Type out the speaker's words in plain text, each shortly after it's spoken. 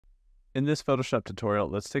In this Photoshop tutorial,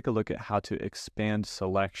 let's take a look at how to expand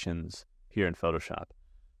selections here in Photoshop.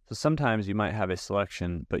 So sometimes you might have a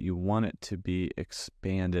selection, but you want it to be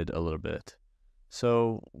expanded a little bit.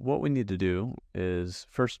 So what we need to do is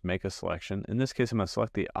first make a selection. In this case, I'm going to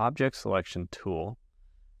select the Object Selection tool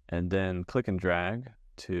and then click and drag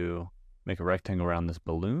to make a rectangle around this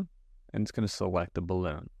balloon, and it's going to select the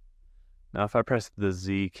balloon. Now if I press the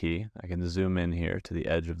Z key, I can zoom in here to the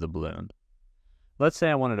edge of the balloon. Let's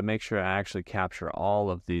say I wanted to make sure I actually capture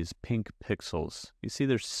all of these pink pixels. You see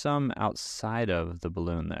there's some outside of the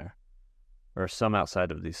balloon there, or some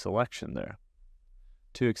outside of the selection there.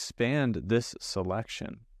 To expand this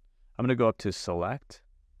selection, I'm going to go up to Select,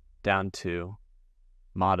 down to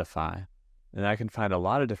Modify, and I can find a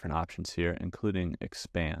lot of different options here, including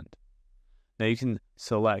Expand. Now you can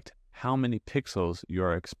select how many pixels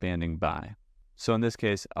you're expanding by. So in this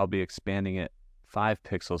case, I'll be expanding it 5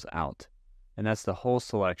 pixels out. And that's the whole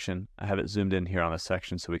selection. I have it zoomed in here on a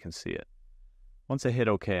section so we can see it. Once I hit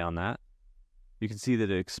OK on that, you can see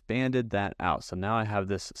that it expanded that out. So now I have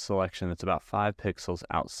this selection that's about 5 pixels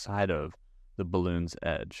outside of the balloon's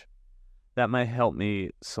edge. That might help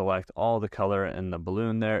me select all the color in the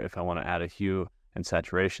balloon there. If I want to add a hue and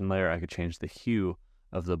saturation layer, I could change the hue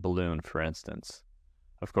of the balloon, for instance.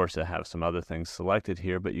 Of course, I have some other things selected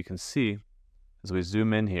here, but you can see as we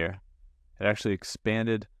zoom in here, it actually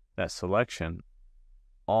expanded that selection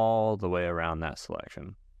all the way around that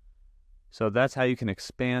selection. So that's how you can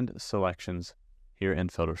expand selections here in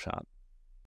Photoshop.